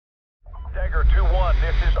Dagger 2-1,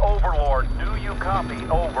 this is Overlord. Do you copy?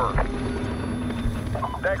 Over.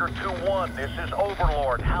 Dagger 2-1, this is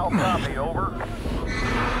Overlord. How copy? Over.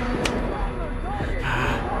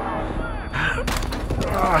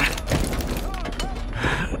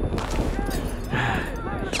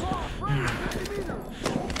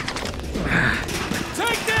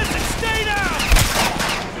 Take this and stay down!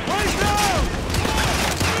 Right down!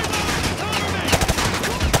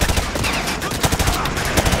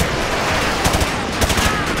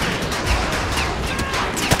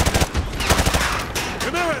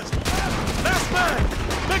 Ramirez! Last man!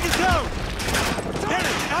 Make it count! Get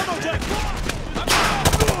it! Ammo check! Not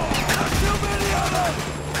too many of them!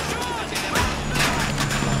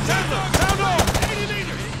 Sandler! Sound off! 80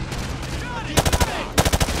 meters!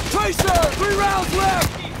 Tracer! 3 rounds left!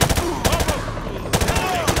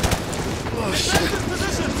 Oh, shit.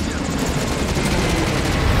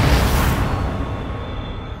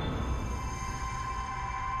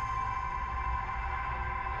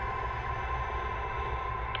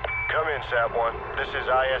 Come in, Sat-1. This is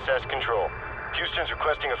ISS Control. Houston's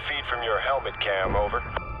requesting a feed from your helmet cam, over.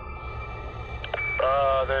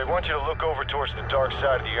 They want you to look over towards the dark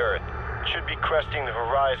side of the Earth. It should be cresting the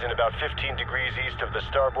horizon about 15 degrees east of the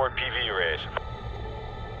starboard PV arrays.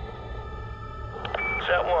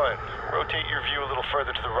 Sat-1, rotate your view a little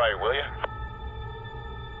further to the right, will you?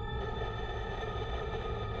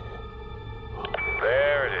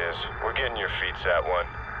 There it is. We're getting your feed, Sat-1.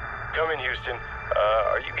 Come in, Houston.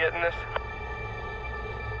 Are you getting this?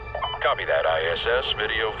 Copy that, ISS.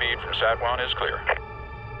 Video feed from Sat-1 is clear.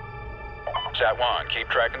 Sat-1, keep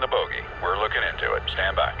tracking the bogey. We're looking into it.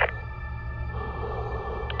 Stand by.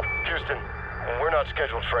 Houston, we're not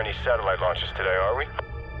scheduled for any satellite launches today, are we?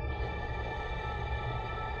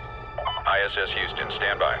 ISS Houston,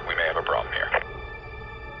 stand by. We may have a problem here.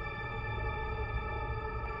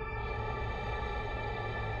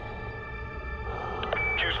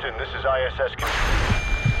 Houston, this is ISS Control.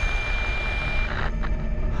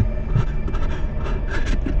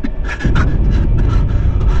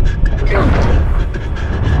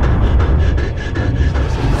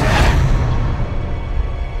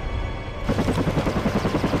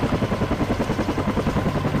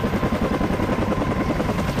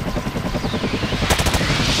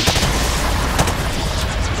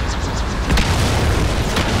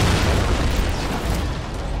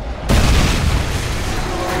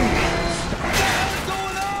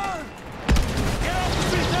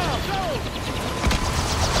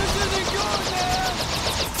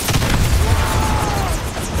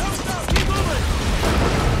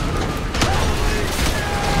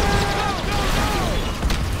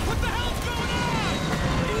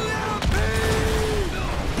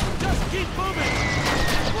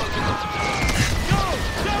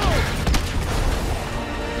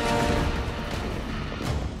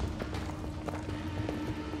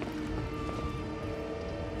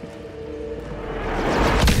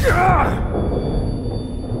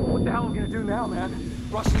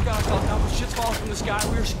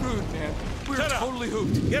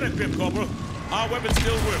 Get it, Pip Corporal. Our weapons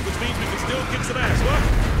still work, which means we can still kick some ass, what?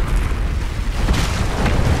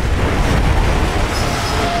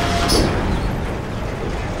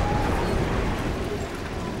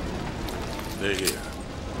 They're here.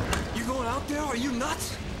 You going out there? Are you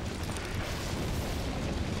nuts?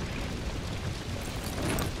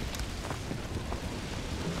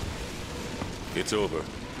 It's over.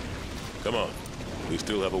 Come on. We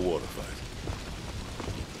still have a water fight.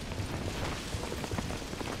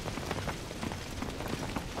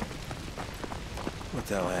 What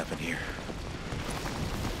the hell happened here?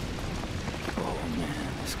 Oh man,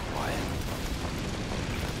 it's quiet.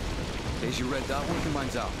 Is your red dot working?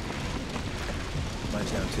 Mine's out.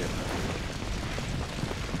 Mine's down too.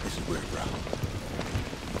 This is weird, bro.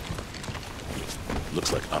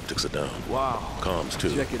 Looks like optics are down. Wow. Comms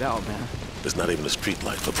too. Check it out, man. There's not even a street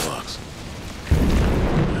light for blocks.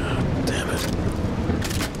 Ah, damn it.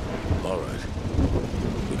 All right.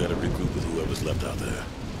 We gotta regroup with whoever's left out there.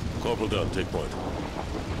 Corporal Dunn, take point.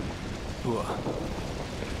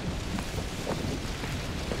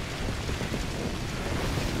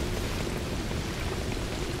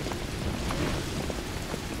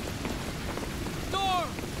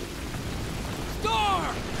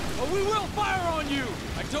 We will fire on you!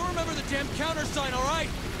 I don't remember the damn countersign, all right?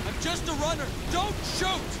 I'm just a runner. Don't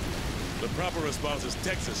shoot! The proper response is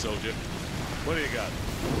Texas, soldier. What do you got?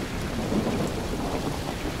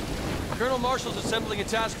 Colonel Marshall's assembling a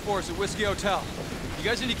task force at Whiskey Hotel. You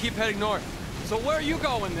guys need to keep heading north. So where are you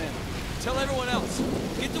going, then? Tell everyone else.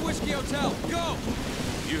 Get to Whiskey Hotel. Go!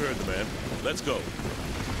 You heard the man. Let's go.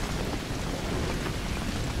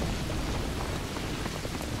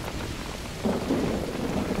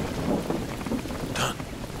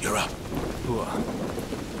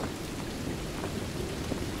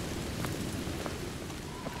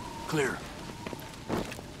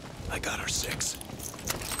 got our 6.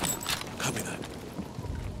 Copy that.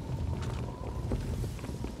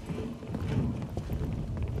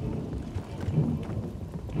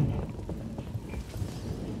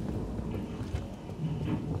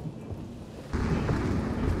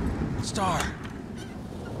 Star.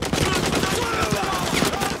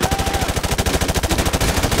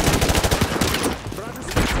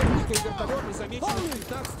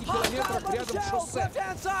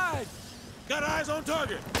 Got eyes on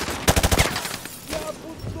target.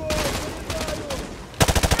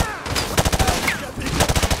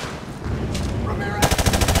 Ramirez!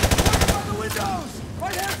 Right by the windows!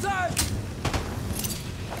 Right-hand side!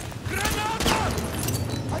 Граната!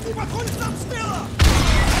 Они подходят нам с тыла!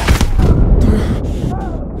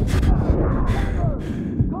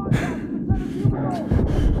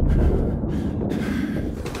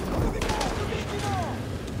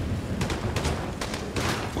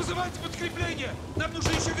 Вызывайте подкрепление! Нам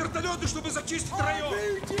нужны еще вертолеты, чтобы зачистить район!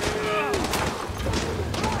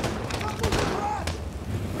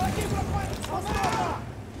 Враги проходят с востока!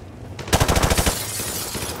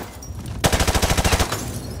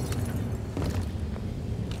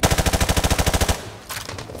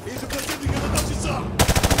 Вижу противника на 2 часа!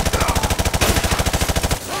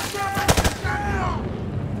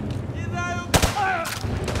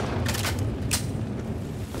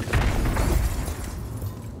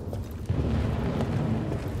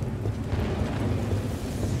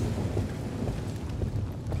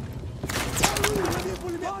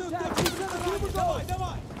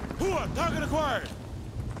 Target acquired!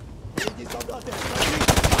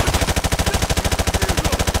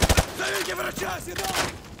 Give it a chance, you know!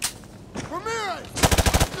 Ramirez!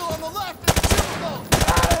 Still on the left and shoot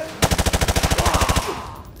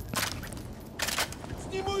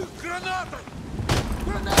Сниму их гранатой!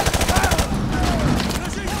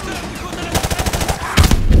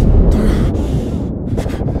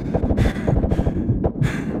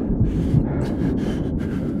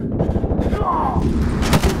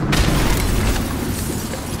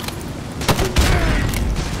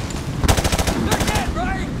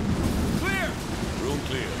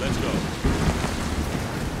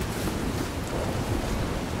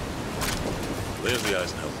 There's the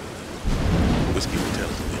Eisenhower. Whiskey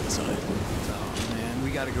hotels on the other side. Oh, man, we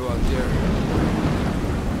gotta go out there.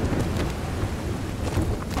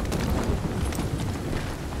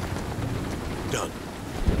 Done.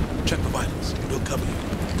 Check the vitals. We'll cover you.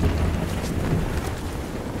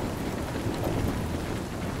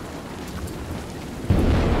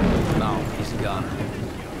 No, he's a goner.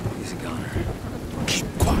 He's a goner. Keep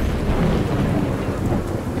quiet.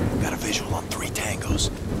 Got a visual on 3 tangos.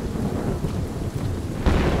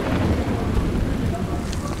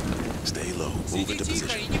 Stay low. Move into position.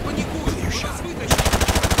 Clear shot. Move up.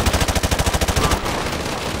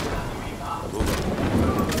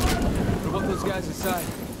 What about those guys inside?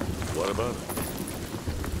 What about it?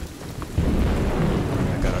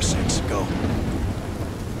 I got our 6. Go.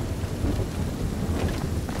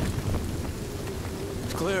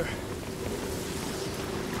 It's clear.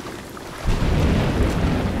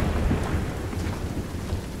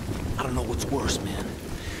 I don't know what's worse, man.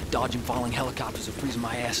 Dodging falling helicopters or freezing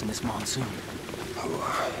my ass in this monsoon.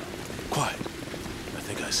 Quiet. I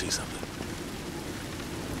think I see something.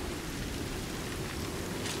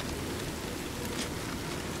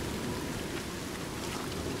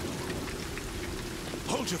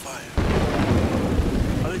 Hold your fire.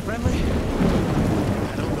 Are they friendly?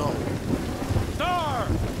 I don't know. Star!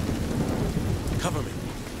 Cover me.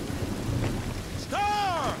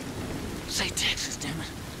 Star! Say Texas, damn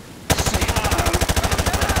it.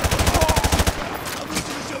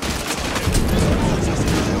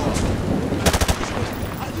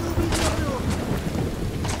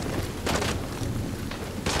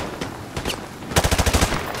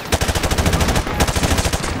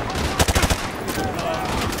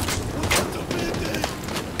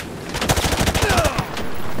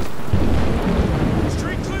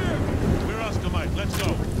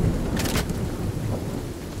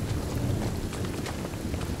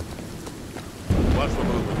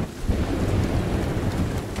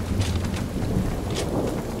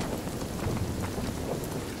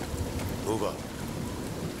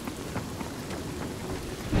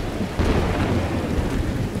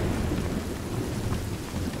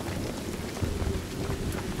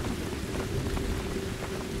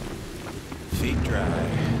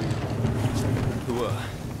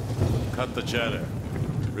 Cut the chatter.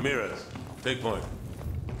 Ramirez, take point.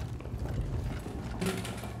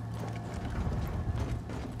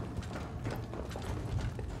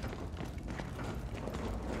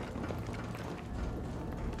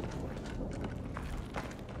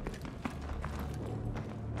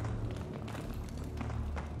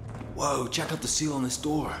 Whoa, check out the seal on this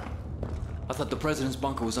door. I thought the president's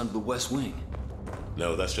bunker was under the west wing.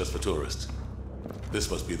 No, that's just for tourists. This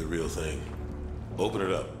must be the real thing. Open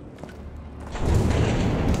it up.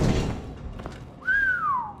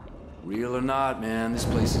 Real or not, man, this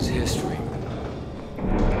place is history.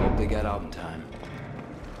 Hope they got out in time.